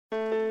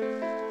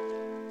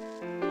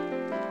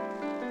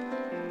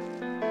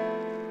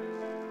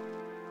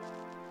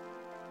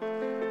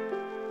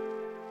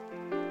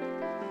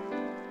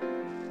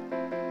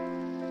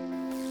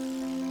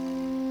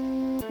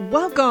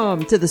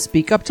Welcome to the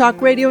Speak Up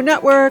Talk Radio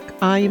Network.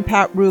 I am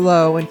Pat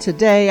Rouleau, and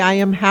today I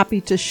am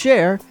happy to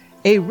share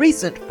a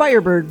recent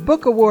Firebird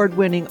Book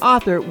Award-winning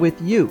author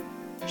with you.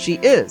 She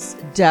is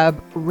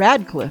Deb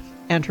Radcliffe,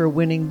 and her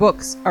winning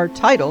books are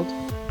titled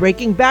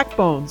Breaking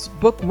Backbones,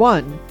 Book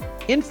 1,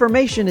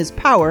 Information is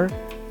Power,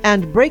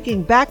 and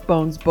Breaking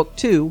Backbones, Book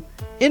 2,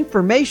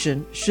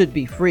 Information Should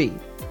Be Free.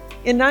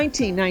 In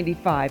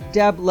 1995,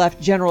 Deb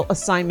left General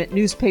Assignment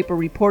newspaper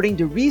reporting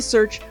to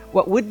research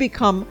what would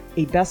become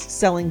a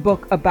best-selling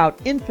book about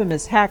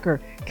infamous hacker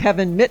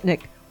Kevin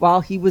Mitnick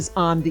while he was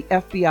on the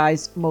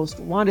FBI's most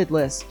wanted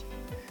list.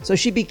 So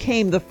she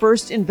became the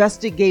first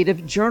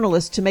investigative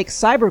journalist to make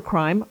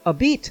cybercrime a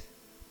beat.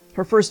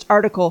 Her first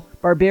article,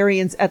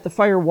 Barbarians at the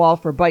Firewall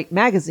for Byte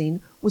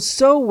magazine, was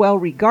so well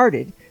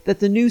regarded that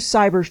the new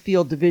Cyber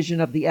Field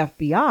Division of the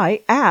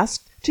FBI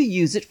asked to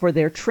use it for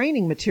their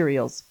training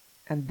materials.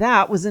 And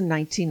that was in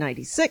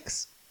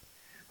 1996.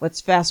 Let's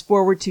fast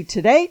forward to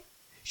today.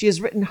 She has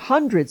written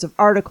hundreds of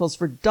articles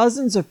for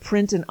dozens of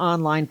print and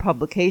online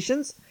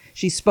publications.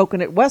 She's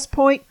spoken at West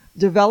Point,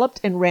 developed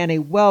and ran a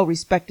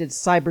well-respected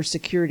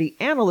cybersecurity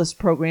analyst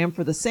program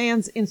for the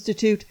SANS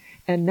Institute,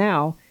 and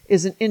now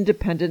is an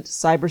independent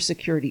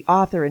cybersecurity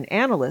author and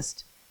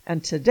analyst.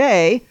 And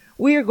today,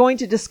 we are going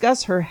to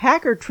discuss her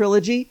hacker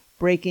trilogy,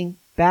 Breaking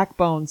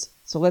Backbones.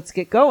 So let's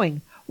get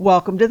going.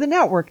 Welcome to the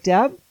network,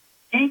 Deb.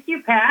 Thank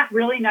you, Pat.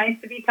 Really nice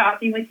to be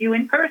talking with you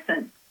in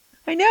person.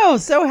 I know.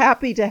 So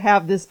happy to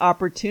have this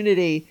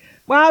opportunity.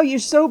 Wow, you're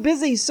so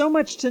busy, so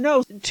much to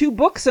know. 2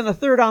 books and a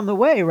third on the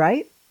way,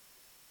 right?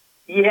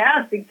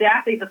 Yes,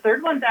 exactly. The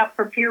third one's out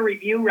for peer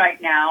review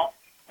right now,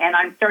 and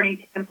I'm starting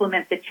to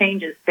implement the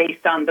changes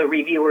based on the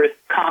reviewers'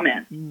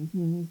 comments.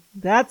 Mm-hmm.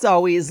 That's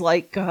always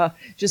like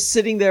just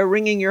sitting there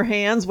wringing your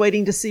hands,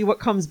 waiting to see what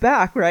comes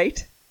back,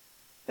 right?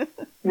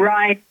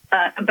 Right.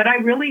 But I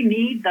really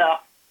need the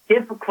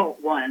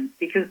difficult ones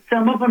because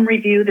some of them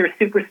they're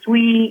super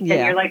sweet, and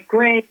you're like,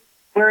 great,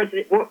 where does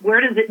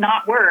it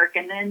not work?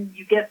 And then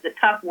you get the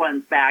tough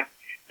ones back.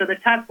 So the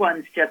tough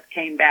ones just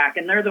came back,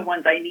 and they're the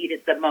ones I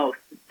needed the most.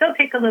 They'll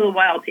take a little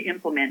while to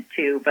implement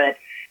too, but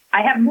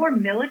I have more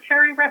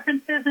military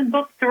references in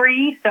book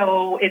 3,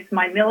 so it's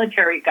my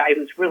military guy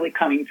who's really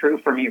coming through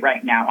for me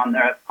right now on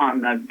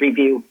the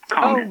review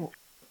comments. Oh,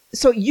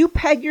 so you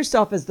peg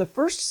yourself as the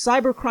first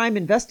cybercrime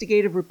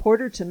investigative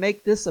reporter to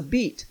make this a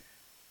beat.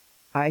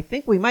 I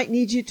think we might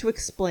need you to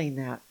explain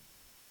that.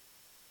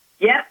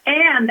 Yep,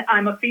 and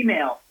I'm a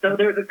female, so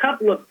there's a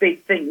couple of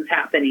big things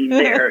happening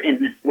there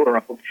in this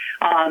world.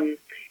 In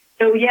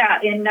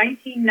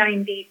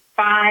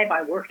 1995,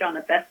 I worked on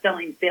a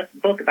best-selling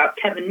book about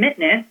Kevin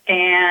Mitnick,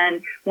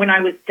 and when I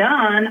was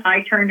done,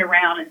 I turned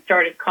around and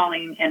started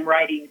calling and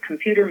writing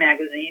computer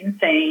magazines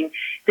saying,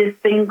 this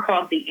thing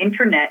called the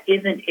Internet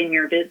isn't in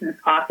your business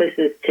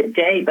offices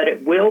today, but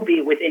it will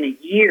be within a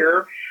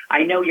year.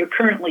 I know you're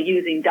currently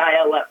using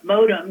dial-up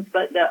modems,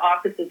 but the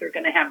offices are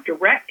going to have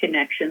direct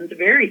connections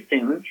very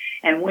soon,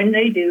 and when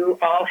they do,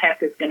 all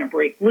heck is going to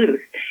break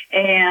loose.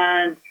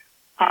 And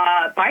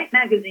Byte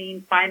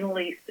magazine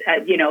finally,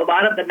 a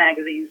lot of the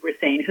magazines were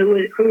saying, who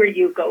are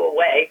you, go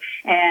away.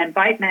 And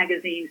Byte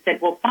magazine said,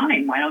 well,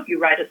 fine, why don't you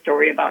write a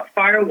story about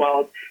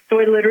firewalls?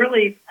 So I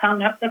literally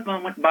hung up the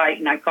phone with Byte,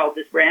 and I called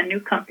this brand new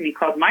company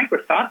called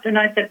Microsoft, and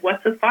I said,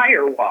 what's a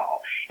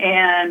firewall?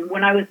 And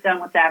when I was done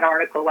with that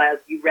article, as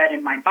you read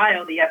in my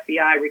bio, the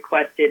FBI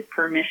requested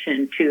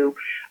permission to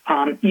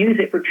use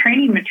it for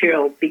training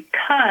materials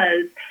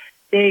because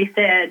they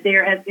said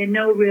there has been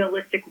no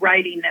realistic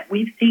writing that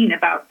we've seen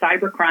about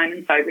cybercrime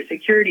and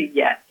cybersecurity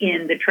yet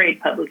in the trade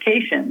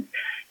publications.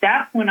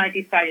 That's when I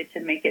decided to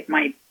make it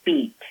my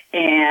beat.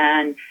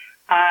 And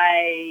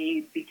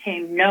I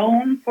became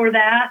known for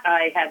that.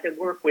 I had to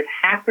work with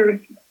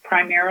hackers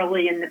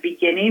primarily in the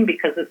beginning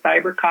because the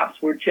cyber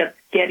cops were just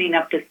getting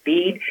up to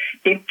speed.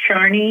 Dick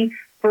Charney,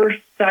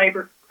 first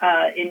cyber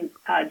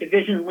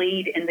division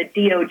lead in the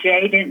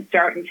DOJ, didn't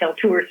start until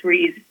 2 or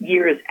 3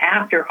 years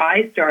after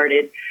I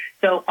started.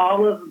 So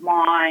all of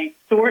my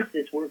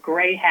sources were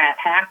gray hat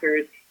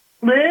hackers.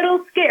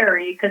 Little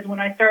scary because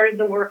when I started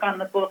the work on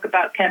the book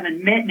about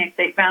Kevin Mitnick,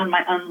 they found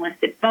my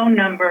unlisted phone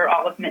number,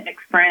 all of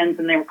Mitnick's friends,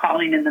 and they were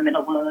calling in the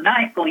middle of the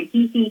night going,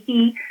 hee, hee,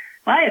 hee.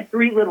 Well, I had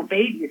 3 little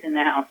babies in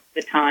the house at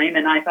the time,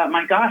 and I thought,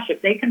 my gosh,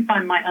 if they can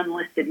find my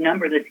unlisted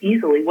number this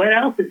easily, what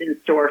else is in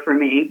store for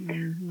me?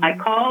 Mm-hmm. I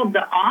called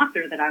the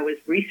author that I was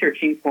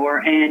researching for,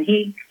 and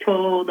he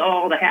told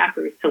all the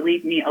hackers to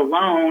leave me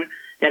alone,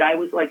 that I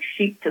was like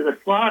sheep to the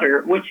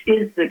slaughter, which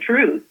is the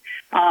truth.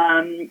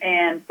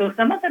 And so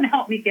some of them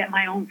helped me get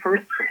my own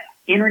first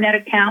internet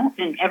account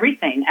and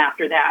everything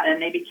after that,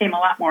 and they became a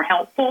lot more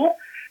helpful.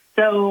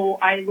 So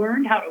I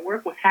learned how to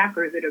work with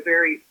hackers at a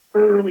very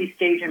early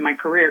stage in my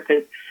career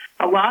because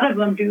a lot of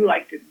them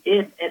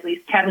at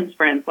least Kevin's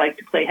friends like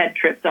to play head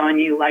trips on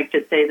you, like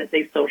to say that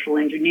they've social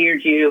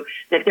engineered you,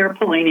 that they're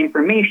pulling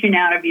information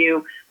out of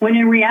you, when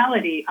in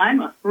reality,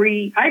 I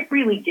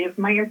freely give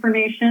my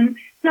information.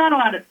 Not a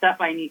lot of stuff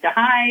I need to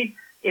hide.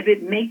 If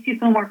it makes you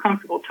feel more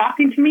comfortable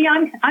talking to me,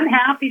 I'm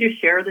happy to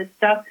share this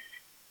stuff.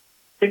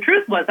 the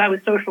truth was I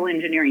was social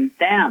engineering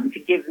them to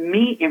give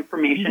me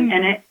information,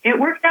 and it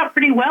worked out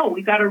pretty well.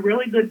 We got a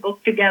really good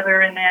book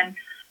together, and then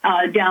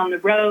down the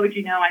road,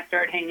 I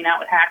started hanging out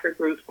with hacker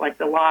groups like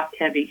the Lost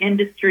Heavy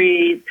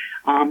Industries,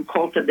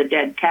 Cult of the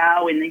Dead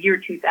Cow. In the year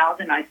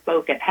 2000, I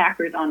spoke at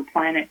Hackers on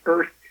Planet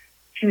Earth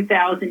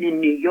 2000 in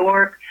New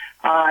York.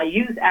 I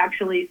used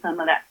actually some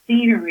of that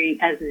scenery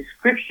as a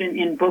description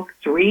in book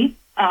 3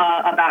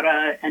 about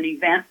an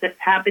event that's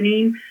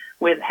happening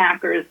with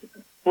hackers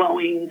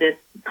flowing this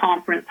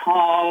conference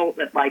hall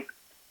that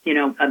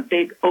a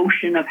big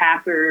ocean of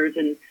hackers,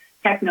 and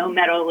techno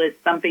metal is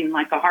something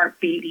like a heart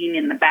beating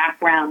in the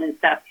background and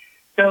stuff.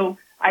 So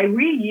I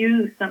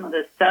reused some of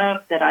the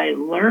stuff that I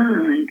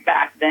learned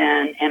back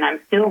then, and I'm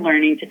still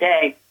learning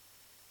today,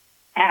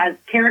 as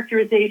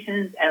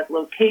characterizations, as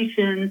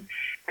locations,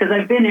 because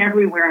I've been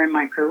everywhere in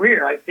my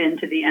career. I've been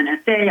to the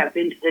NSA, I've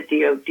been to the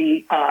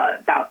DOD,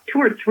 about 2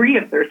 or 3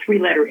 of their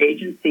 3-letter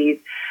agencies.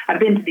 I've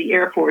been to the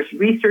Air Force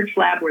Research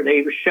Lab, where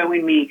they were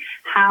showing me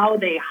how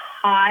they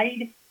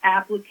hide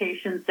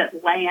applications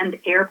that land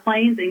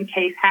airplanes in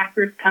case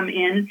hackers come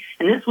in.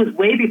 And this was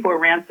way before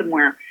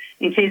ransomware.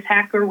 In case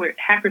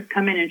hackers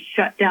come in and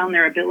shut down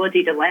their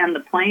ability to land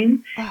the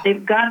planes,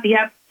 they've got the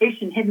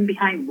application hidden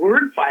behind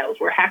Word files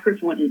where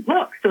hackers wouldn't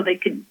look, so they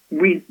could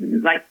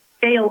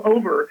fail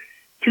over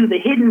to the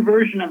hidden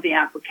version of the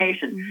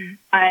application.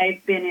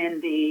 I've been in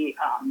the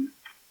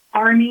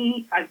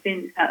Army. I've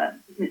been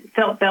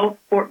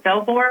Fort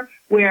Belvoir,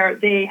 where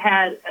they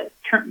had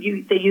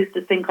they used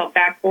a thing called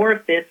back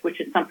orifice,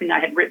 which is something I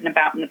had written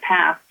about in the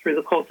past through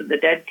the Cult of the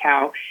Dead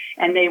Cow,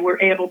 and they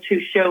were able to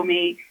show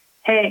me,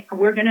 hey,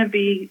 we're going to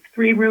be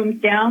 3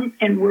 rooms down,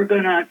 and we're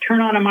going to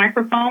turn on a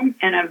microphone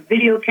and a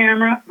video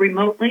camera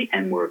remotely,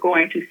 and we're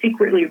going to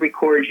secretly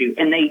record you.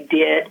 And they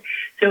did.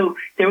 So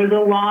there was a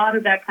lot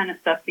of that kind of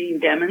stuff being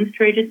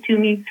demonstrated to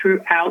me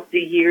throughout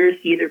the years,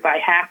 either by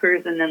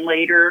hackers, and then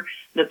later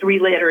the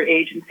 3-letter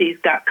agencies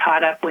got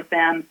caught up with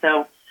them.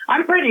 So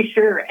I'm pretty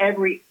sure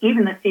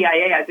even the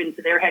CIA, I've been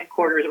to their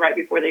headquarters right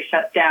before they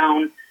shut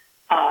down,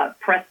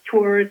 press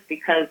tours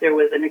because there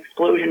was an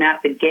explosion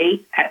at the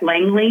gate at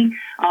Langley.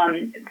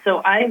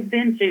 So I've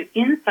been to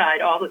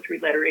inside all the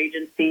 3-letter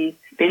agencies,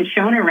 been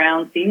shown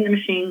around, seen the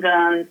machine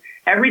guns,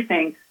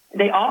 everything.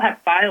 They all have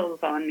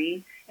files on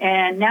me.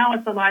 And now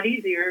it's a lot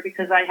easier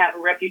because I have a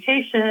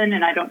reputation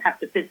and I don't have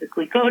to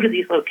physically go to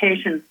these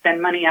locations,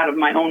 spend money out of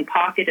my own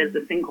pocket as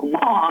a single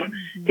mom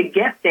to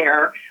get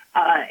there.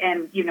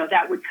 And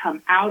that would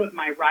come out of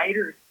my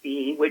writer's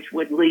fee, which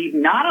would leave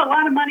not a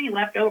lot of money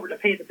left over to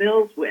pay the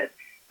bills with.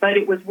 But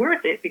it was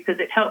worth it because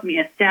it helped me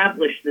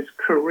establish this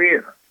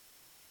career.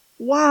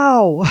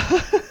 Wow.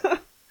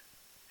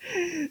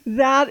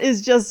 That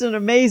is just an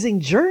amazing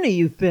journey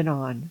you've been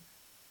on.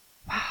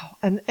 Wow.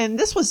 And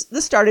this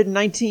started in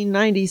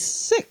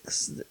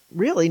 1996,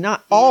 really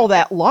not all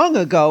that long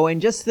ago.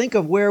 And just think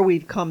of where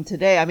we've come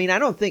today. I mean, I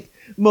don't think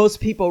most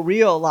people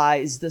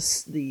realize the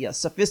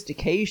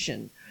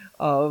sophistication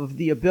of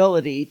the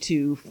ability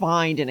to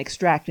find and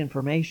extract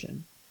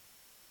information.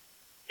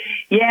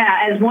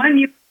 Yeah, as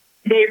one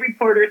Day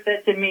reporter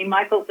said to me,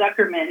 Michael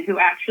Zuckerman, who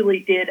actually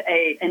did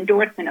a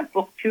endorsement of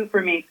book 2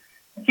 for me,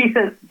 she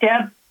says,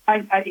 Deb,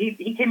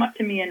 he came up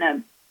to me in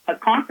a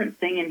conference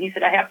thing, and he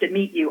said, I have to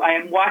meet you. I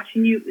am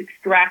watching you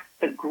extract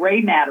the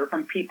gray matter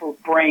from people's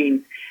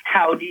brains.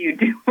 How do you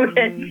do it?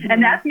 Mm-hmm.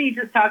 And that's me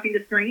just talking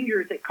to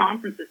strangers at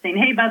conferences saying,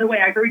 hey, by the way,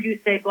 I heard you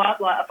say blah,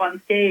 blah up on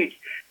stage.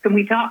 Can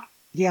we talk?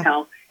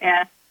 Yeah.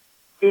 And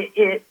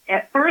it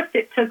at first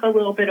it took a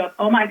little bit of,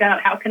 oh my God,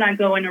 how can I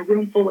go in a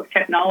room full of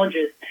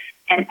technologists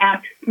and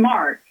act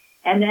smart?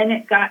 And then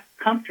it got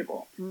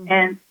comfortable. Mm-hmm.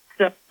 And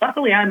so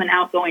luckily I'm an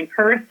outgoing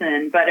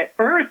person, but at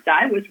first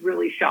I was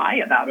really shy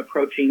about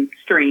approaching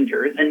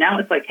strangers. And now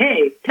it's like,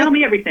 hey, tell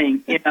me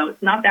everything.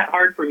 It's not that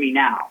hard for me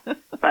now,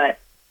 but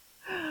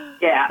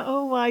yeah.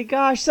 Oh my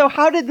gosh. So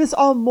how did this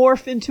all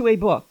morph into a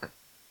book?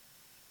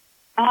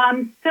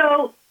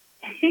 So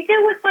I think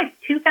it was like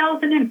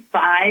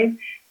 2005.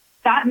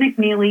 Scott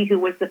McNeely, who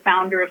was the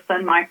founder of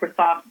Sun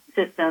Microsoft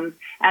Systems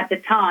at the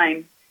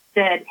time,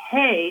 said,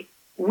 hey,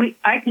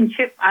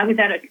 I was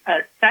at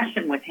a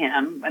session with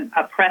him,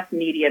 a press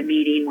media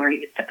meeting where he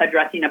was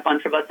addressing a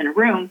bunch of us in a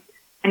room.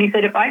 And he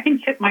said, if I can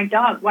chip my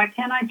dog, why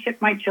can't I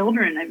chip my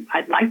children?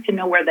 I'd like to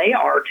know where they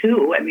are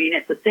too. I mean,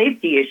 it's a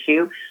safety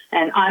issue.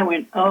 And I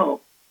went, ugh.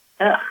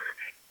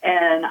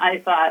 And I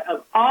thought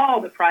of all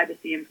the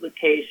privacy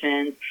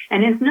implications.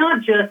 And it's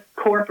not just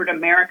corporate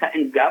America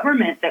and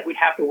government that we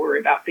have to worry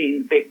about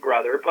being big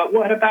brother, but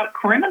what about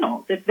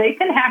criminals? If they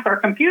can hack our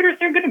computers,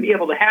 they're going to be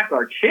able to hack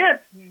our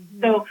chips.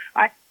 Mm-hmm. So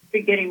I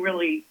started getting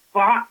really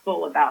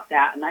thoughtful about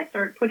that. And I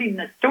started putting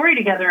the story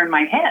together in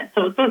my head.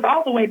 So it goes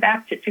all the way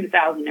back to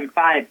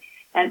 2005.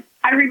 And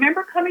I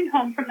remember coming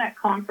home from that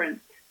conference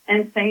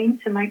and saying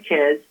to my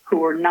kids, who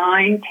were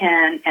 9,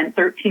 10, and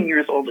 13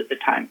 years old at the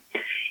time,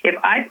 if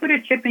I put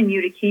a chip in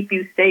you to keep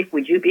you safe,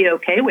 would you be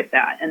okay with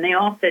that? And they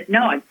all said,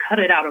 no, I'd cut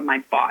it out of my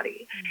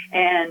body. Mm-hmm.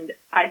 And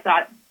I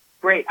thought,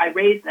 great, I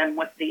raised them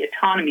with the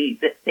autonomy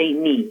that they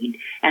need,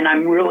 and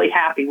I'm really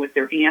happy with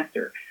their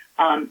answer.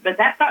 But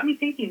that got me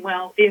thinking,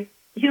 well, if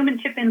human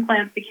chip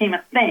implants became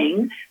a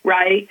thing,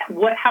 right,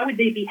 how would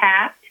they be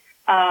hacked?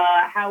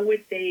 How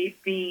would they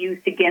be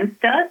used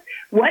against us?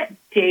 What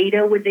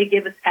data would they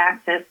give us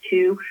access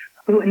to?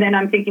 And then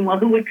I'm thinking, well,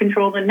 who would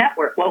control the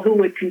network? Well, who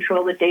would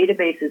control the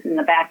databases in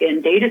the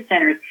back-end data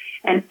centers?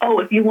 And,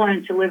 if you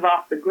wanted to live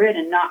off the grid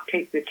and not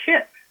take the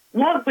chip,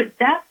 what would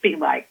that be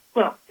like?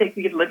 Well, they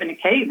could live in a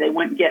cave. They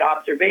wouldn't get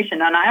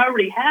observation. And I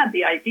already had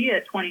the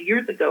idea 20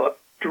 years ago of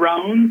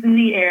drones in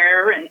the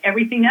air and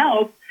everything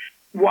else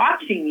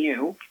watching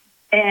you.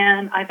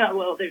 And I thought,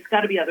 well, there's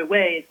got to be other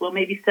ways. Well,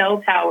 maybe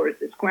cell towers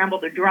that scramble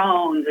the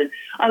drones and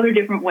other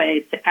different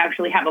ways to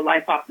actually have a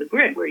life off the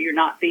grid where you're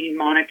not being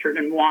monitored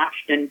and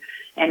watched. And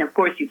of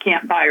course, you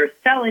can't buy or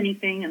sell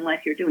anything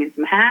unless you're doing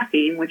some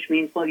hacking, which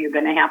means, well, you're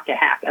going to have to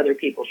hack other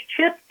people's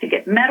chips to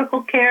get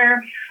medical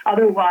care.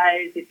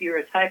 Otherwise, if you're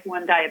a type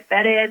 1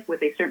 diabetic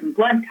with a certain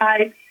blood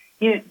type,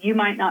 you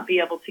might not be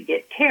able to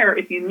get care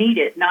if you need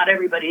it. Not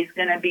everybody's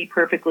going to be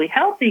perfectly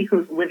healthy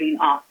who's living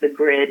off the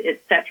grid,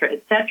 et cetera,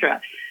 et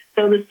cetera.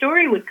 So the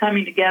story was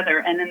coming together,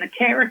 and then the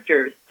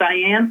characters,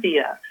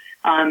 Cyanthia,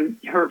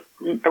 her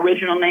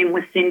original name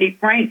was Cindy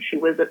Frank. She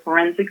was a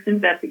forensics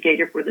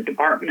investigator for the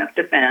Department of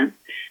Defense,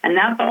 and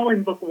that's all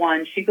in book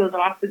 1. She goes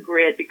off the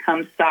grid,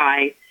 becomes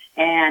Cy,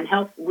 and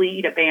helps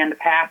lead a band of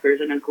hackers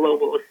in a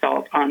global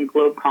assault on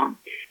Globecom.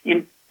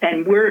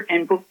 And we're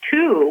in book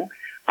 2.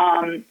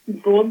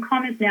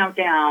 Globecom is now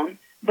down,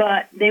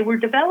 but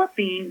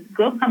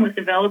Globecom was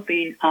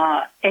developing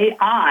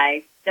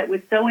AI that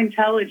was so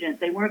intelligent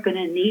they weren't going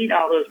to need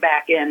all those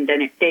back-end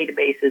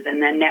databases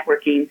and then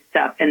networking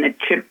stuff and the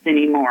chips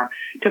anymore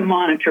to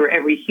monitor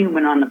every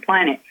human on the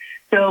planet.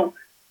 So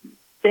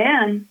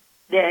then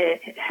the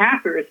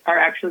hackers are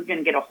actually going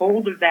to get a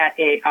hold of that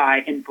AI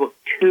in book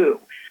 2,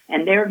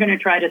 and they're going to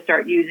try to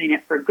start using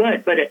it for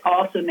good, but it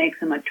also makes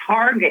them a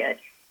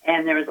target,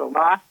 and there's a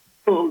lot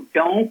who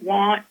don't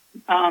want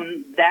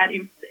that.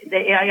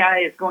 The AI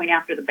is going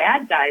after the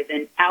bad guys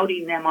and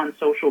outing them on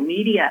social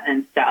media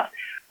and stuff.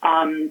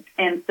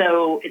 And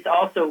so it's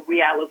also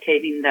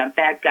reallocating the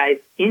bad guys'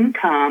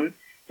 income.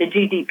 The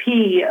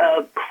GDP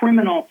of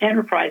criminal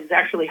enterprise is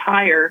actually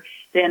higher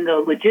than the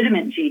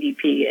legitimate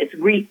GDP. It's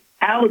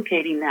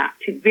reallocating that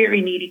to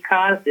very needy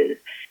causes.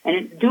 And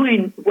it's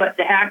doing what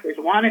the hackers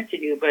want it to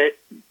do, but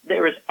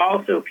there's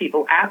also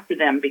people after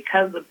them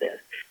because of this.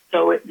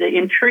 So the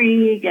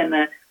intrigue and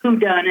the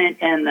whodunit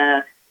and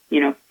the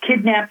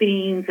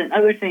kidnappings and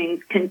other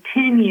things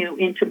continue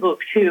into book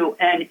 2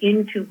 and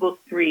into book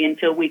 3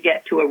 until we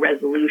get to a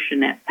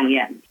resolution at the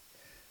end.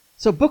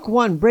 So book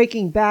 1,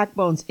 Breaking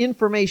Backbones,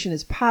 Information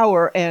is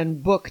Power,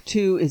 and book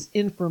 2 is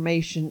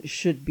Information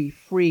Should Be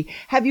Free.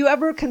 Have you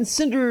ever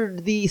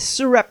considered the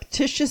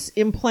surreptitious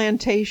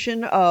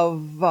implantation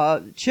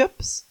of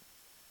chips?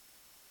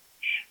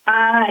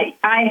 I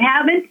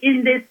haven't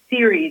in this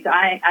series.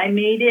 I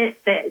made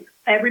it that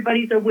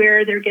everybody's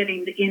aware they're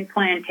getting the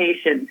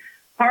implantation,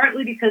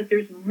 partly because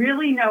there's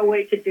really no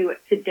way to do it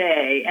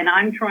today, and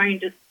I'm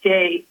trying to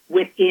stay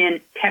within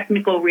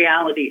technical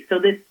reality. So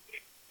this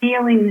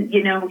feeling,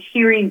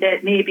 hearing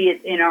that maybe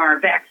it's in our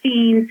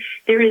vaccines,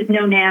 there is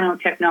no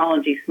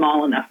nanotechnology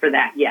small enough for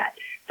that yet.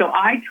 So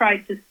I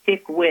tried to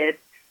stick with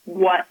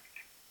what's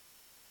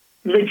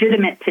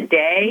legitimate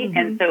today. Mm-hmm.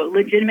 And so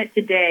legitimate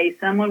today,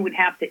 someone would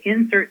have to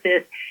insert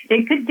this.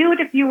 They could do it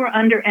if you were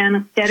under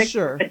anesthetic,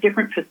 sure, a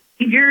different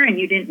procedure and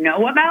you didn't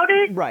know about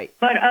it. Right.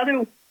 But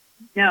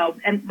no.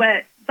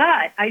 But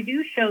I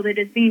do show that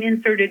it's being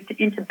inserted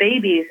into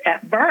babies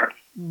at birth.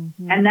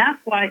 Mm-hmm. And that's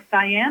why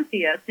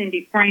Cyanthia,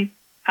 Cindy Frank,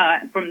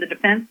 from the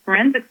Defense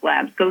Forensics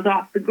Labs, goes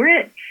off the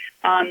grid.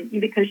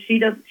 Because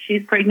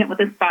she's pregnant with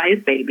a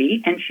spy's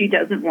baby and she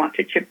doesn't want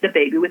to chip the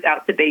baby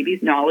without the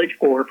baby's knowledge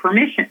or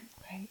permission.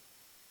 Right.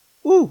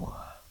 Ooh,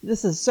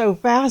 this is so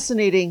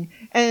fascinating.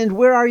 And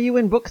where are you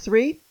in book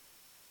 3?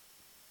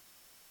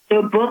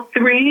 So book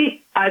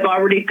 3, I've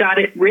already got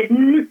it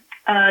written.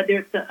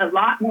 There's a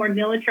lot more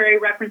military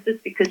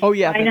references because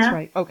China, that's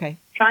right. Okay.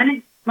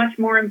 China's much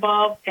more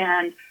involved,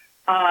 and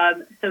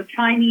so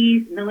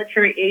Chinese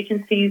military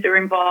agencies are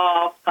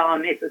involved.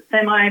 It's a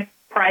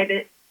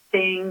semi-private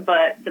thing,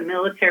 but the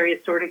military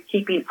is sort of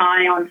keeping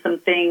eye on some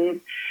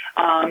things.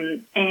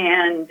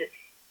 And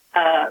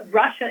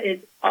Russia is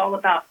all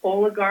about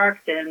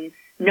oligarchs and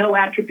no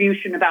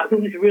attribution about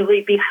who's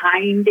really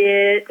behind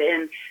it.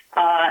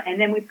 And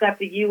then we've got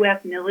the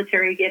U.S.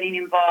 military getting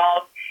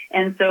involved.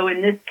 And so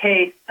in this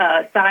case,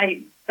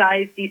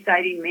 Cy's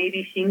deciding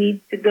maybe she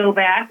needs to go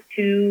back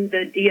to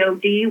the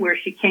DOD where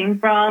she came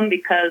from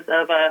because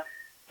of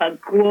a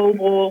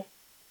global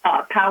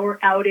power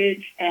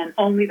outage, and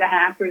only the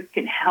hackers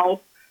can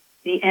help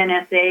the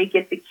NSA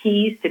get the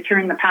keys to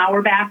turn the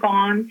power back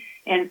on.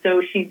 And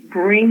so she's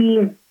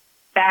bringing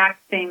back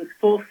things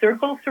full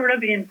circle sort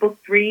of in book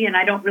 3, and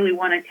I don't really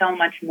want to tell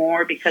much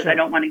more because I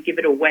don't want to give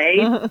it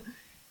away.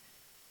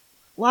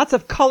 Lots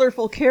of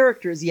colorful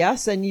characters,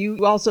 yes, and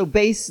you also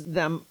base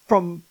them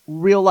from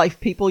real life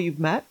people you've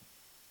met?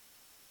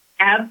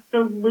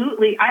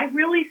 Absolutely. I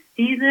really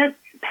see this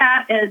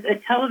Pat, as a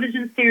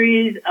television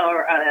series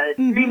or a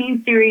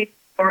streaming series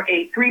or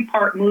a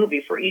 3-part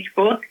movie for each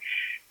book,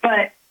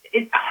 but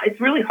it's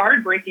really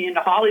hard breaking into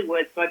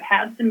Hollywood. So I've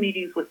had some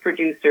meetings with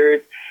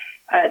producers.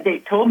 They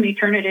told me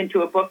turn it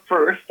into a book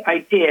first. I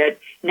did.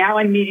 Now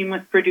I'm meeting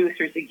with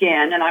producers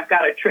again, and I've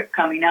got a trip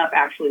coming up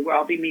actually where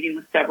I'll be meeting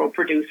with several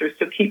producers.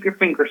 So keep your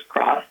fingers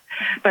crossed.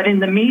 But in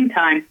the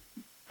meantime,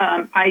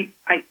 I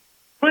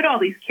put all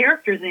these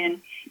characters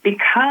in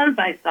because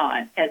I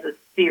saw it as a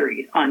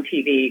series on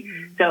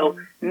TV. So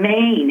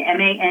Mane,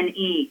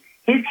 M-A-N-E.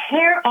 His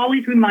hair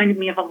always reminded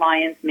me of a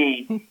lion's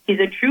mane. He's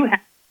a true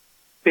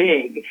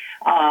big.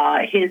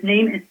 His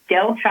name is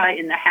Delchai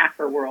in the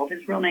hacker world.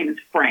 His real name is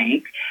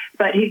Frank,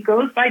 but he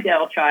goes by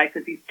Delchai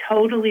because he's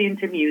totally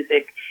into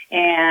music,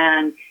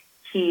 and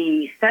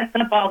he sets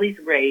up all these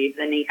raves,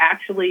 and he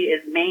actually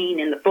is Mane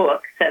in the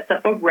book, sets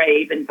up a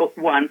rave in book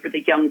 1 for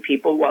the young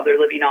people while they're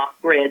living off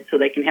grid so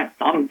they can have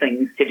some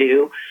things to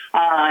do.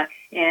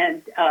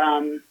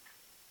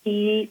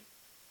 He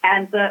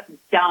ends up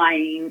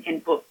dying in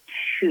book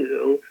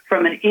 2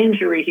 from an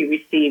injury he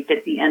received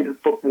at the end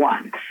of book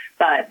 1.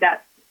 But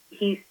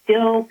he's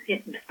still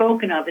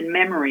spoken of in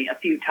memory a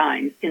few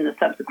times in the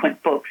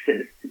subsequent books.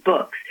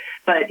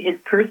 But his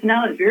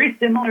personality is very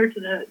similar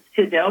to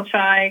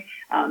Delchai.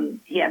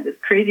 He had this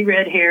crazy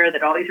red hair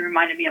that always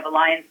reminded me of a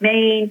lion's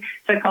mane,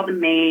 so I called him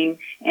Mane.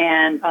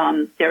 And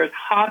there's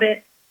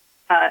Hobbit,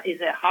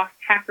 is a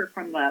hacker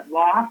from the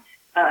Lost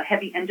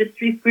Heavy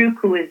Industries group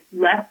who has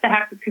left the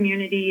hacker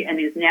community and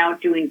is now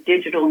doing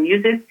digital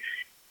music.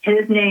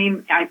 His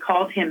name, I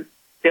called him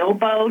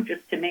Bilbo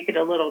just to make it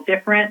a little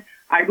different.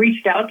 I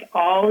reached out to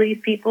all these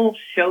people,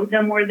 showed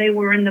them where they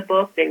were in the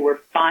book. They were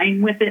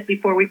fine with it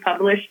before we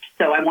published,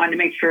 so I wanted to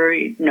make sure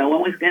no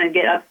one was going to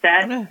get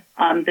upset.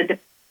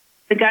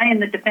 The guy in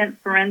the Defense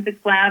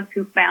Forensics Labs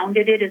who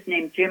founded it is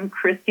named Jim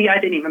Christie. I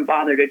didn't even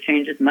bother to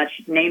change his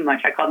name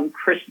much. I called him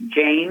Chris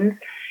James.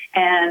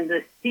 And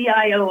the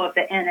CIO of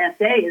the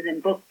NSA is in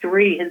book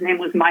 3. His name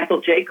was Michael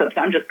Jacobs.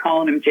 I'm just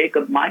calling him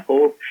Jacob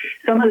Michaels.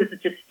 Some of this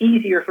is just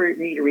easier for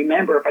me to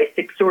remember if I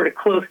stick sort of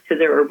close to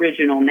their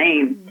original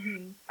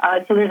name.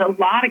 So there's a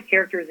lot of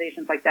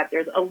characterizations like that.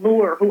 There's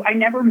Allure, who I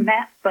never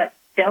met, but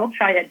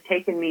Delchai had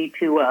taken me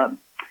to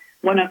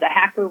one of the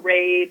hacker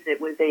raves. It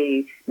was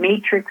a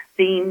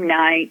Matrix-themed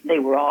night. They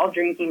were all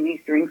drinking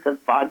these drinks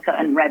of vodka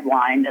and red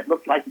wine that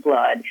looked like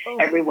blood.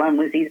 Everyone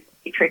was either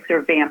Matrix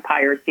or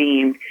vampire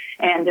themed.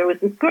 And there was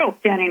this girl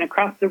standing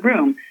across the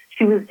room.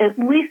 She was at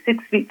least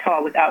 6 feet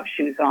tall without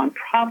shoes on,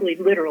 probably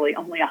literally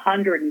only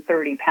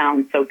 130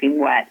 pounds soaking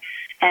wet.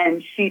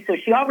 And she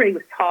already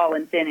was tall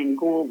and thin and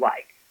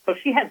ghoul-like. So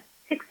she had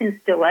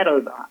 6-inch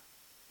stilettos on.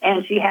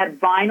 And she had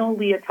vinyl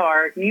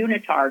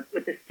unitard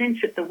with a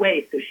cinch at the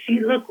waist. So she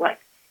looked like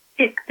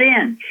thick,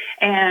 thin.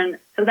 And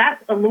so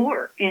that's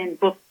Allure in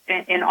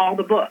all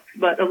the books.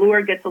 But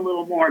Allure gets a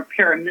little more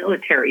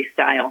paramilitary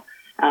style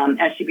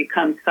as she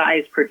becomes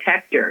Sai's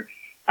protector.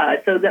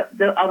 So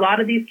a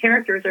lot of these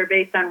characters are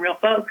based on real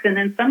folks, and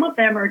then some of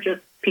them are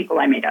just people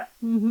I made up.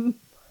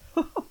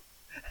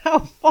 How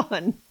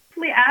fun.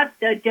 We asked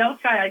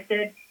Delchai, I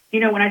said,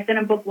 when I sent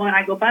him book 1,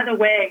 I go, by the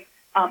way,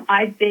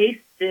 I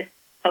based this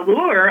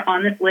Allure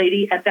on this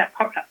lady at that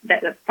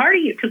party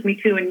you took me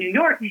to in New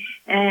York.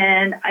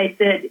 And I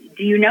said,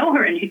 do you know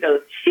her? And he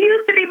goes, she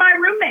used to be my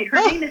roommate.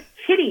 Her name is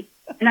Kitty.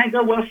 And I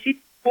go, well, she's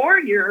a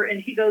warrior.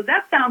 And he goes,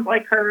 that sounds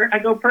like her. I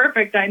go,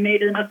 perfect. I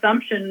made an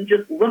assumption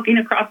just looking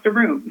across the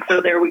room.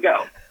 So there we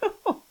go.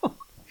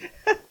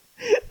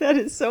 That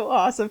is so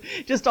awesome.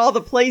 Just all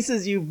the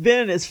places you've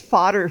been is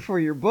fodder for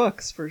your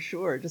books, for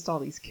sure. Just all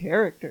these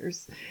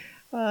characters.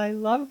 I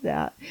love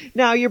that.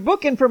 Now, your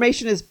book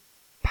Information is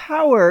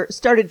Power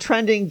started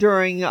trending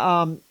during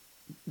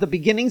the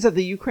beginnings of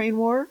the Ukraine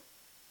war?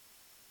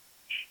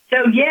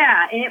 So,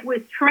 yeah, it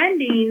was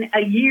trending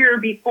a year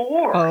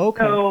before. Oh,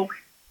 okay. So,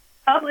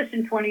 published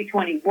in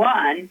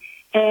 2021,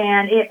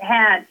 and it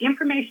had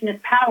Information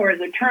is Power,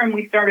 the term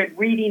we started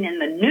reading in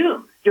the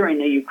news during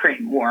the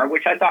Ukraine war,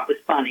 which I thought was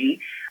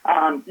funny.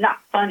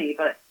 Not funny,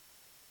 but,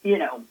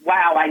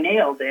 wow, I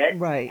nailed it.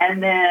 Right.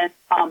 And then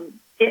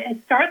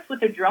it starts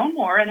with a drone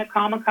war and a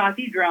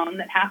kamikaze drone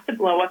that has to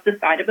blow up the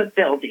side of a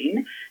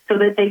building so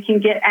that they can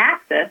get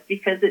access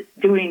because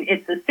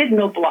it's a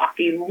signal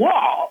blocking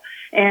wall.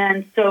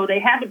 And so they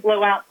had to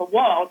blow out the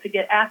wall to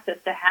get access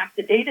to hack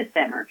the data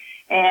center.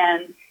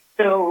 And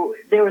so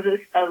there was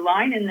a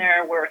line in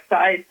there where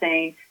Sai is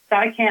saying,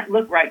 Sai can't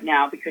look right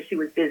now because she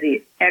was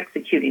busy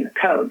executing the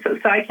code. So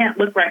Sai can't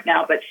look right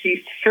now, but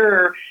she's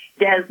sure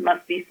Des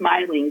must be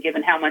smiling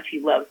given how much he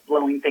loves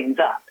blowing things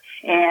up.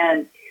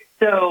 And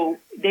so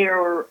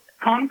their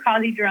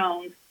kamikaze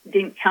drones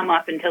didn't come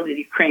up until the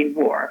Ukraine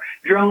war.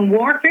 Drone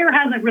warfare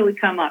hasn't really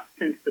come up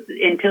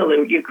until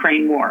the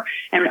Ukraine war.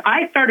 And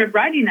I started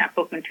writing that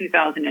book in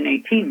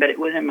 2018, but it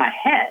was in my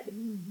head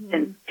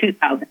since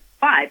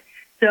 2005.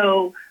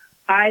 So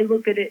I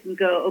look at it and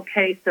go,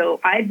 okay, so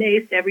I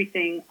based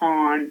everything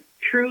on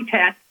true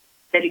text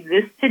that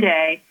exists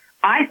today.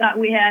 I thought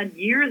we had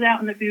years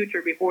out in the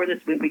future before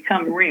this would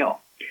become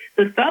real.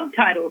 The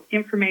subtitle is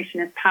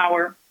Information is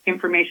Power,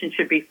 information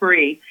should be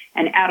free,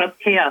 and out of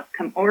chaos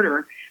come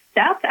order.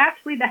 That's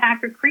actually the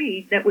hacker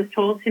creed that was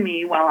told to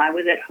me while I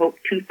was at Hope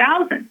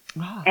 2000.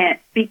 Ah.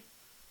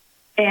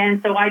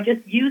 And so I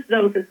just used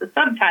those as the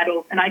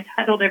subtitles, and I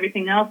titled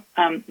everything else.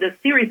 The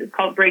series is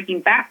called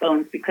Breaking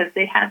Backbones because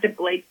they had to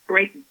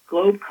break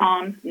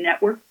Globecom's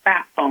network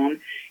backbone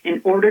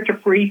in order to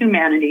free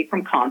humanity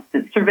from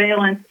constant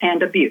surveillance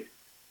and abuse.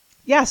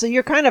 Yeah, so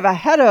you're kind of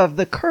ahead of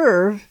the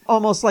curve,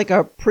 almost like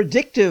a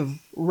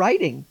predictive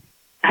writing.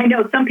 I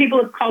know some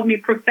people have called me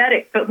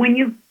prophetic, but when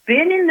you've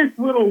been in this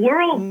little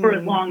world for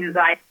as long as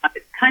I have,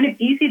 it's kind of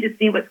easy to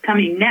see what's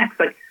coming next.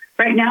 Like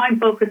right now I'm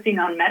focusing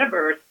on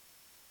metaverse,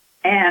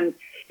 and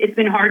it's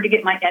been hard to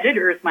get my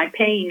editors, my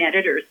paying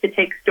editors, to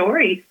take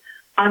stories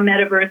on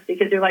metaverse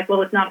because they're like,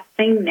 well, it's not a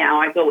thing now.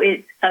 I go,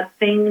 it's a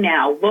thing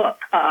now. Look,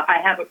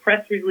 I have a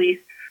press release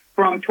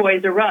from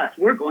Toys R Us.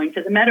 We're going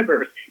to the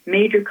metaverse.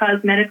 Major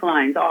cosmetic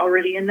lines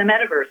already in the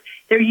metaverse.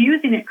 They're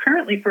using it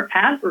currently for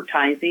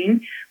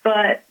advertising,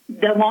 but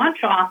the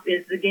launch off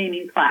is the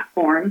gaming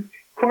platforms.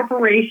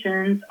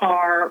 Corporations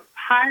are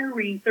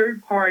hiring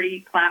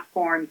third-party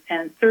platforms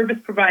and service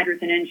providers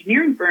and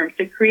engineering firms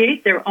to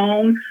create their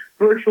own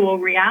virtual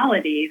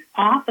realities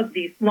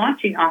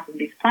launching off of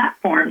these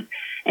platforms.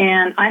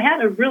 And I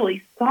had a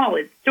really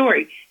solid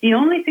story. The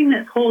only thing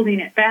that's holding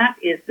it back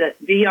is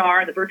that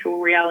VR, the virtual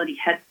reality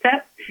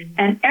headset,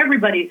 and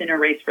everybody's in a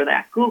race for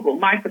that. Google,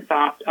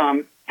 Microsoft,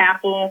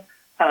 Apple,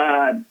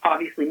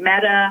 obviously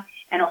Meta,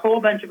 and a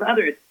whole bunch of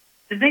others.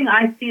 The thing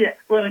I see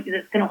that's going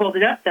to hold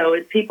it up, though,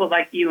 is people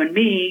like you and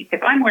me.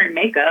 If I'm wearing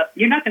makeup,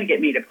 you're not going to get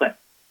me to put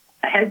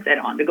a headset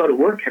on to go to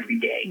work every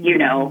day, you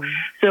know.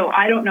 So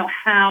I don't know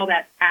how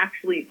that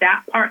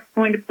part's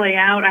going to play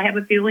out. I have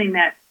a feeling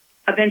that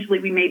eventually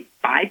we may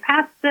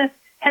bypass the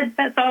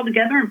headsets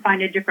altogether and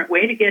find a different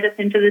way to get us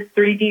into this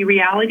 3D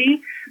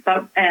reality.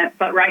 But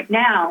right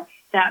now,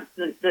 that's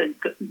the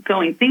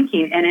going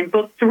thinking. And in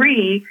book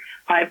 3,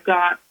 I've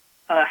got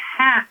a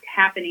hack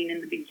happening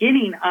in the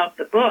beginning of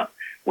the book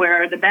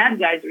where the bad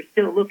guys are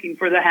still looking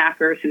for the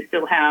hackers who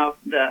still have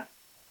the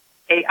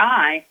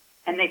AI,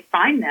 and they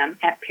find them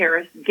at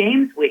Paris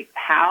Games Week.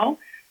 How?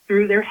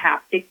 Through their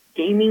haptic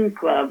gaming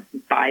gloves,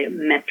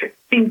 biometric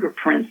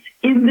fingerprints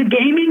in the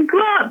gaming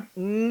gloves.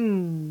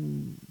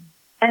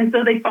 And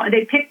so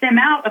they pick them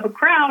out of a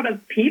crowd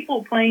of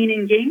people playing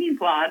in gaming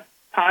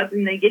pods,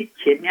 and they get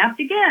kidnapped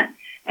again.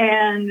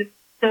 And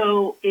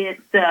so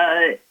it's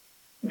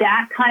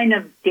that kind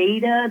of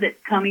data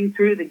that's coming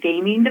through the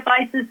gaming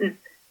devices is,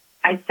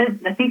 I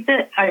think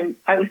that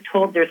I was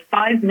told there's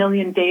 5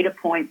 million data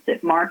points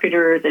that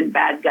marketers and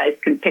bad guys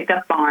can pick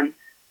up on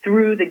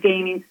through the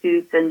gaming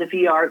suits and the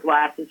VR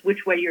glasses,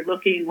 which way you're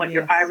looking, what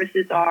your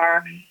irises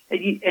are.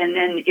 And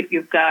then if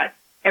you've got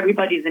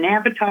everybody's an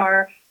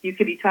avatar, you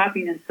could be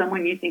talking to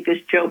someone you think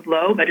is Joe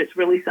Blow, but it's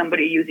really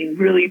somebody using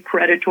really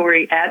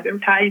predatory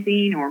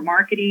advertising or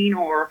marketing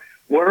or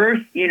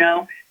worse, you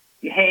know.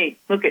 Hey,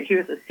 look at,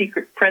 here's a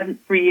secret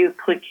present for you.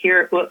 Click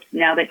here. Whoops,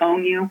 now they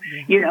own you.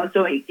 You know,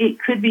 so it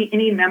could be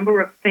any number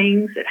of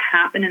things that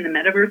happen in the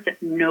metaverse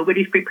that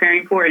nobody's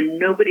preparing for and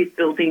nobody's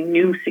building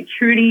new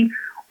security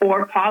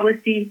or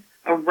policy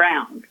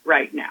around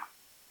right now.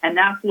 And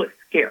that's what's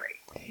scary.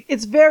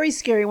 It's very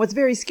scary. What's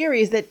very scary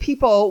is that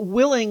people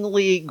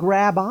willingly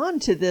grab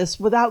onto this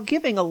without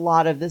giving a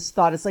lot of this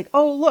thought. It's like,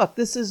 oh, look,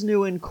 this is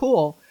new and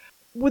cool,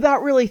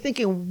 without really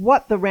thinking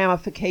what the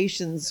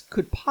ramifications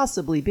could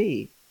possibly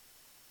be.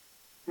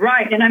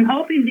 Right, and I'm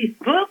hoping these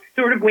books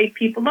sort of wake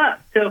people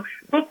up. So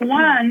book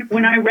 1,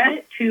 when I read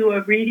it to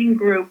a reading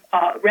group,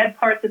 read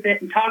parts of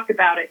it and talked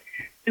about it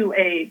to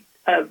a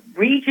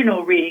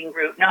regional reading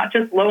group, not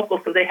just local.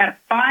 So they had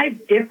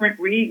 5 different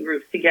reading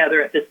groups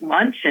together at this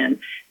luncheon.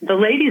 The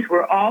ladies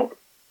were all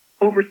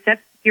over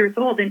 70 years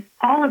old, and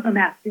all of them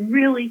asked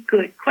really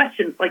good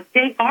questions, like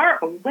they are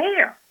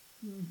aware.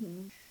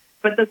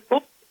 But the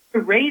book to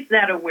raise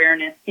that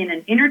awareness in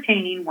an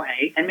entertaining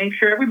way and make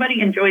sure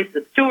everybody enjoys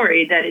the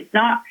story, that it's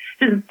not,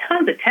 there's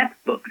tons of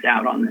textbooks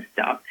out on this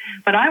stuff,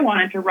 but I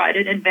wanted to write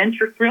an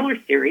adventure thriller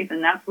series,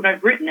 and that's what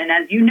I've written. And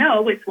as you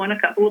know, it's won a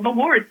couple of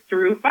awards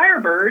through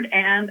Firebird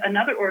and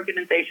another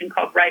organization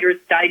called Writer's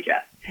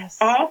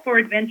Digest, all for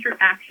adventure,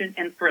 action,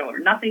 and thriller,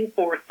 nothing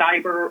for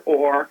cyber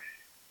or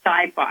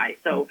sci-fi.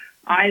 So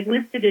I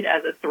listed it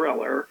as a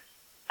thriller.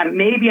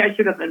 Maybe I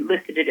should have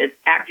listed it as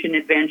action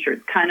adventure.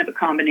 It's kind of a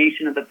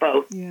combination of the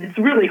both. It's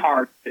really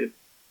hard to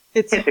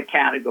pick a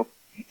category.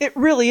 It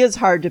really is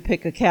hard to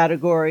pick a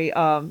category.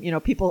 You know,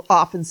 people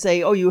often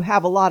say, oh, you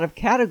have a lot of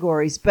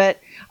categories, but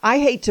I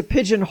hate to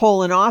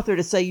pigeonhole an author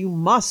to say you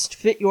must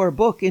fit your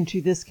book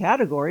into this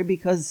category,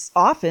 because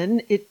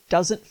often it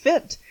doesn't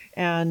fit.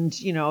 And,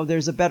 you know,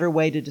 there's a better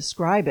way to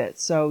describe it.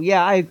 So,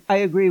 yeah, I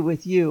agree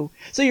with you.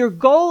 So your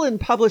goal in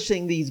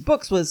publishing these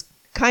books was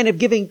kind of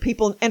giving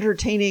people an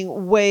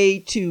entertaining way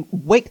to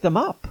wake them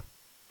up.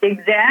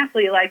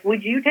 Exactly. Like,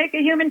 would you take a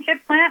human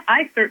chip plant?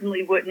 I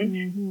certainly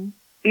wouldn't.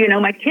 You know,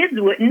 my kids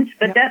wouldn't,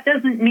 but that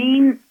doesn't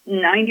mean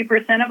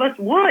 90% of us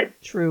would.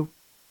 True.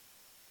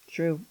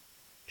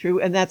 True.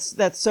 And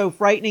that's so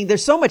frightening.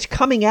 There's so much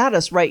coming at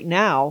us right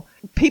now.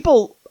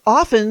 People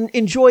often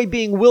enjoy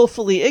being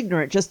willfully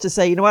ignorant, just to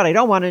say, you know what, I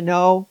don't want to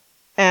know,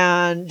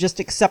 and just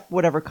accept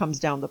whatever comes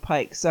down the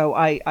pike. So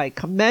I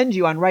commend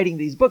you on writing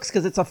these books,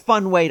 because it's a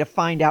fun way to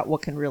find out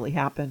what can really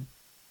happen.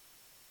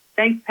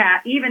 Thanks,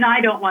 Pat. Even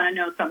I don't want to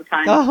know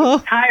sometimes.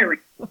 It's tiring.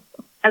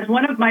 As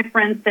one of my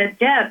friends said,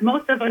 Deb,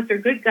 most of us are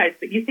good guys,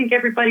 but you think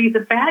everybody's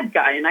a bad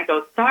guy. And I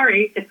go,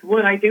 sorry, it's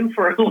what I do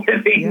for a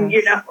living,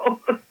 you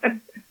know.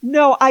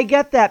 No, I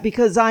get that,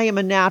 because I am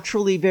a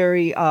naturally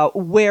very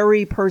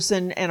wary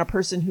person, and a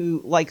person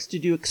who likes to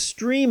do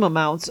extreme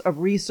amounts of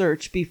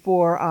research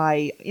before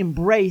I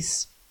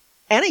embrace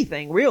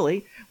anything,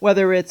 really,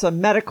 whether it's a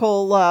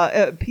medical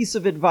piece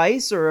of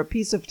advice or a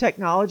piece of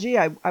technology.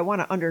 I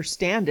want to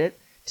understand it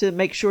to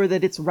make sure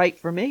that it's right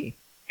for me.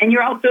 And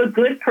you're also a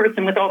good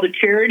person with all the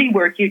charity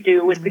work you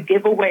do, with the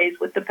giveaways,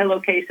 with the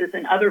pillowcases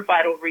and other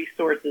vital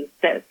resources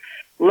that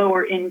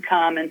lower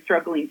income and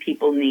struggling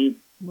people need.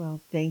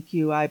 Well, thank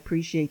you. I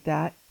appreciate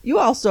that. You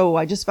also,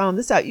 I just found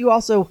this out, you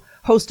also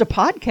host a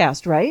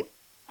podcast, right?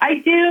 I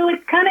do.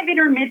 It's kind of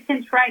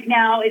intermittent right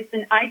now. It's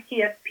an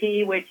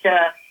ITSP, which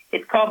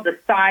it's called the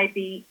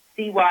CyBeat,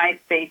 CY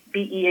space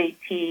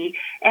BEAT.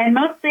 And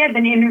mostly I've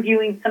been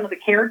interviewing some of the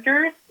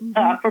characters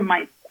from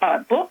my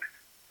books.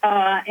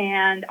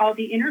 And I'll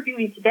be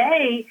interviewing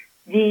today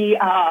the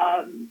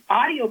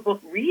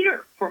audiobook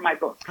reader for my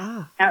book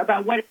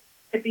about what it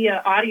to be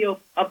a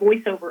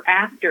voiceover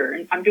actor.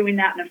 And I'm doing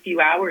that in a few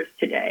hours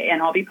today,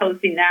 and I'll be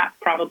posting that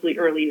probably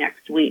early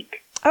next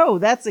week. Oh,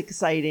 that's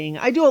exciting.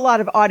 I do a lot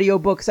of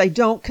audiobooks. I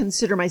don't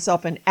consider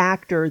myself an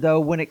actor, though,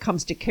 when it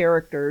comes to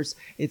characters.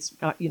 It's,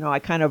 I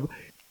kind of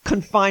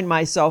confine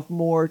myself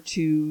more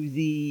to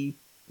the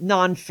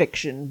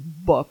nonfiction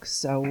books.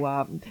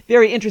 So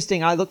very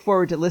interesting. I look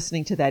forward to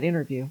listening to that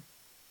interview.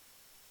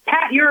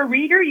 Pat, you're a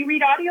reader? You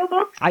read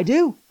audiobooks? I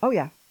do. Oh,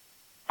 yeah.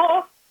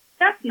 Oh,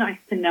 that's nice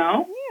to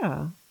know.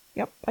 Yeah.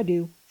 Yep, I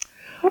do.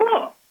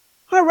 Cool.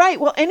 All right.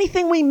 Well,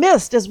 anything we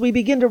missed as we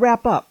begin to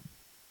wrap up?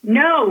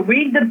 No,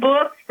 read the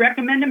books,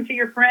 recommend them to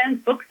your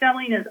friends. Book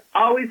selling is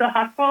always a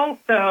hustle,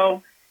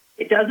 so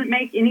it doesn't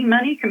make any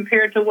money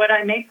compared to what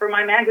I make for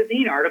my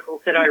magazine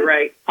articles that I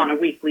write on a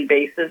weekly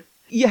basis.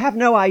 You have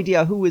no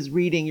idea who is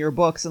reading your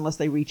books unless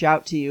they reach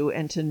out to you,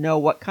 and to know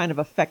what kind of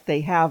effect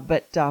they have.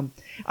 But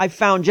I've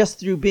found just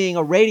through being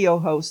a radio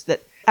host that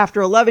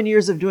after 11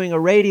 years of doing a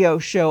radio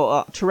show,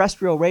 a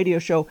terrestrial radio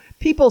show,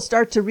 people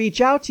start to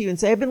reach out to you and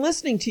say, I've been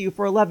listening to you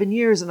for 11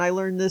 years and I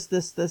learned this,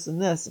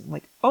 and this. I'm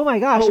like, oh my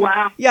gosh. Oh,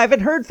 wow. Yeah, I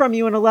haven't heard from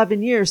you in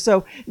 11 years.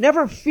 So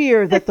never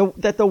fear that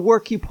the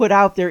work you put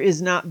out there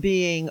is not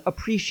being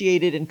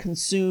appreciated and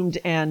consumed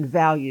and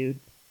valued.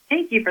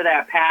 Thank you for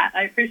that, Pat.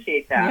 I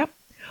appreciate that. Yep.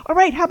 All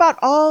right. How about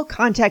all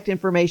contact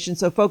information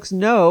so folks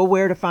know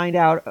where to find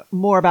out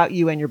more about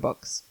you and your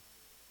books?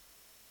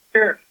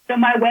 Sure. So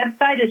my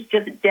website is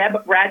just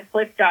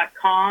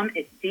debradcliffe.com.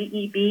 It's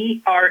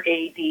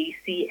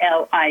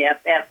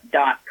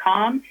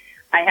DebRadcliffe.com.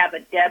 I have a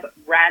Deb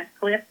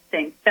Radcliffe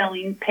same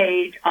spelling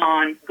page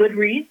on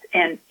Goodreads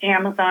and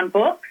Amazon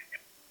Books.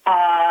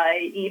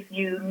 If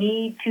you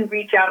need to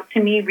reach out to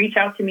me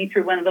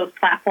through one of those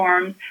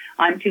platforms.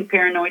 I'm too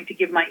paranoid to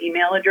give my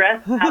email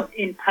address out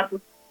in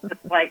public,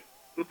 just like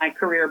my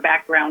career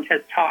background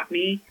has taught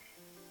me.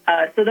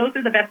 So those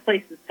are the best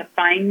places to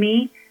find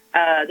me.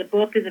 The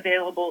book is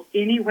available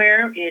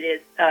anywhere. It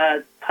is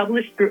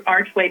published through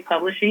Archway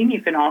Publishing.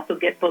 You can also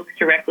get books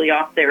directly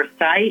off their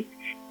site,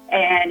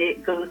 and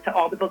it goes to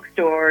all the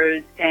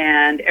bookstores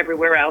and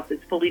everywhere else.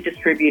 It's fully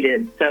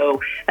distributed.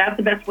 So that's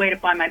the best way to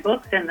find my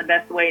books and the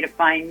best way to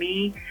find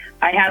me.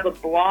 I have a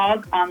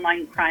blog,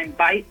 Online Crime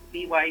Bites,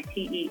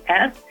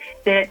 BYTES,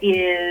 that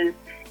is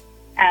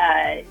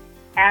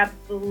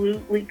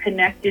absolutely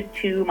connected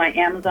to my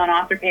Amazon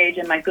author page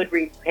and my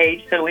Goodreads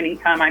page. So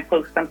anytime I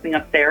post something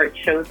up there, it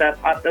shows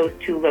up at those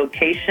two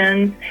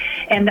locations.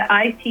 And the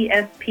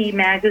ITSP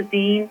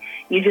magazine,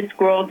 you just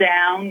scroll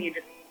down, you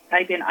just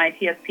type in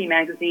ITSP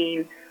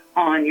magazine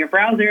on your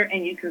browser,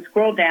 and you can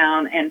scroll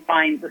down and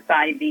find the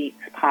CyBeats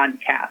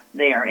podcast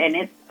there. And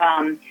it's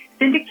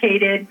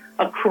syndicated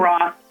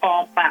across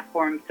all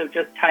platforms. So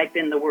just type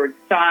in the word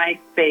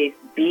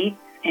Beats,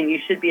 and you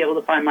should be able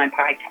to find my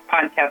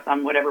podcast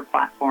on whatever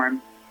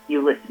platform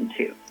you listen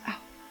to. Oh,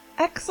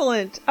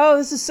 excellent. Oh,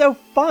 this is so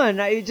fun.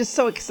 It's just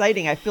so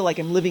exciting. I feel like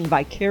I'm living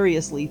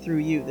vicariously through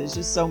you. There's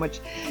just so much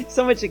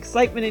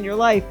excitement in your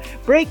life.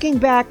 Breaking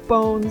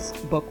Backbones,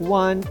 Book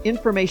 1,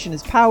 Information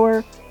is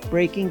Power.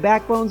 Breaking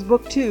Backbones,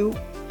 Book 2,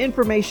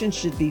 Information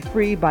Should Be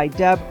Free by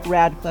Deb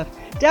Radcliffe.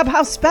 Deb,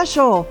 how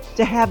special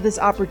to have this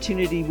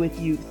opportunity with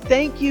you.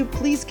 Thank you.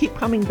 Please keep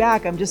coming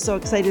back. I'm just so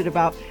excited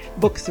about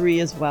Book 3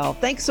 as well.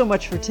 Thanks so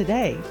much for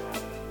today.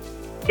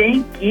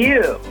 Thank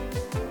you.